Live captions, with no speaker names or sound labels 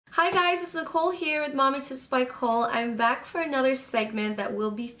Hi guys, it's Nicole here with Mommy Tips by Cole. I'm back for another segment that will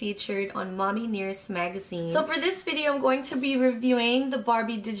be featured on Mommy Nearest magazine. So for this video, I'm going to be reviewing the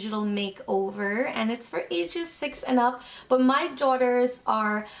Barbie Digital Makeover, and it's for ages 6 and up, but my daughters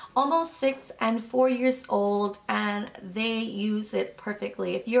are almost 6 and 4 years old and they use it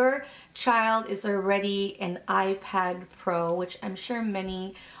perfectly. If your child is already an iPad Pro, which I'm sure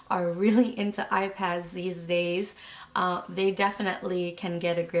many are really into iPads these days, they definitely can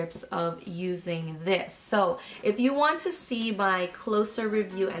get a grip of using this. So if you want to see my closer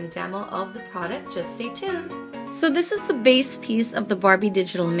review and demo of the product, just stay tuned. So this is the base piece of the Barbie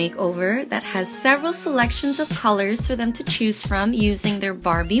Digital Makeover that has several selections of colors for them to choose from using their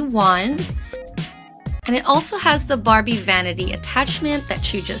Barbie wand. And it also has the Barbie vanity attachment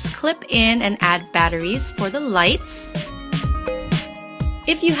that you just clip in and add batteries for the lights.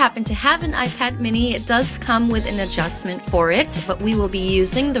 If you happen to have an iPad mini, it does come with an adjustment for it, but we will be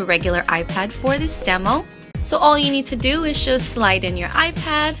using the regular iPad for this demo. So all you need to do is just slide in your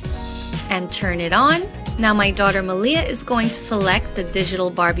iPad and turn it on. Now my daughter Malia is going to select the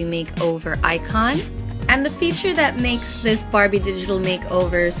Digital Barbie Makeover icon. And the feature that makes this Barbie Digital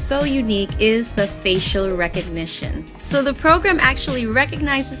Makeover so unique is the facial recognition. So the program actually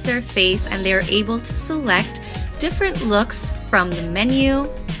recognizes their face and they're able to select different looks from the menu.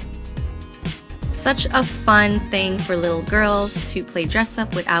 Such a fun thing for little girls to play dress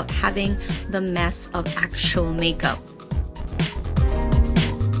up without having the mess of actual makeup.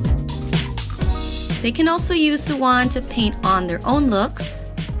 They can also use the wand to paint on their own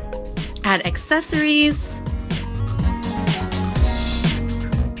looks, add accessories,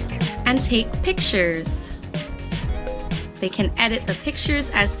 and take pictures. They can edit the pictures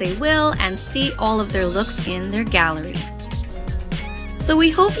as they will and see all of their looks in their gallery. So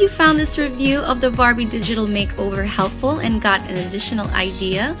we hope you found this review of the Barbie Digital Makeover helpful and got an additional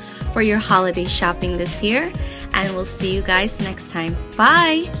idea for your holiday shopping this year. And we'll see you guys next time.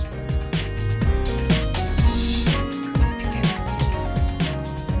 Bye!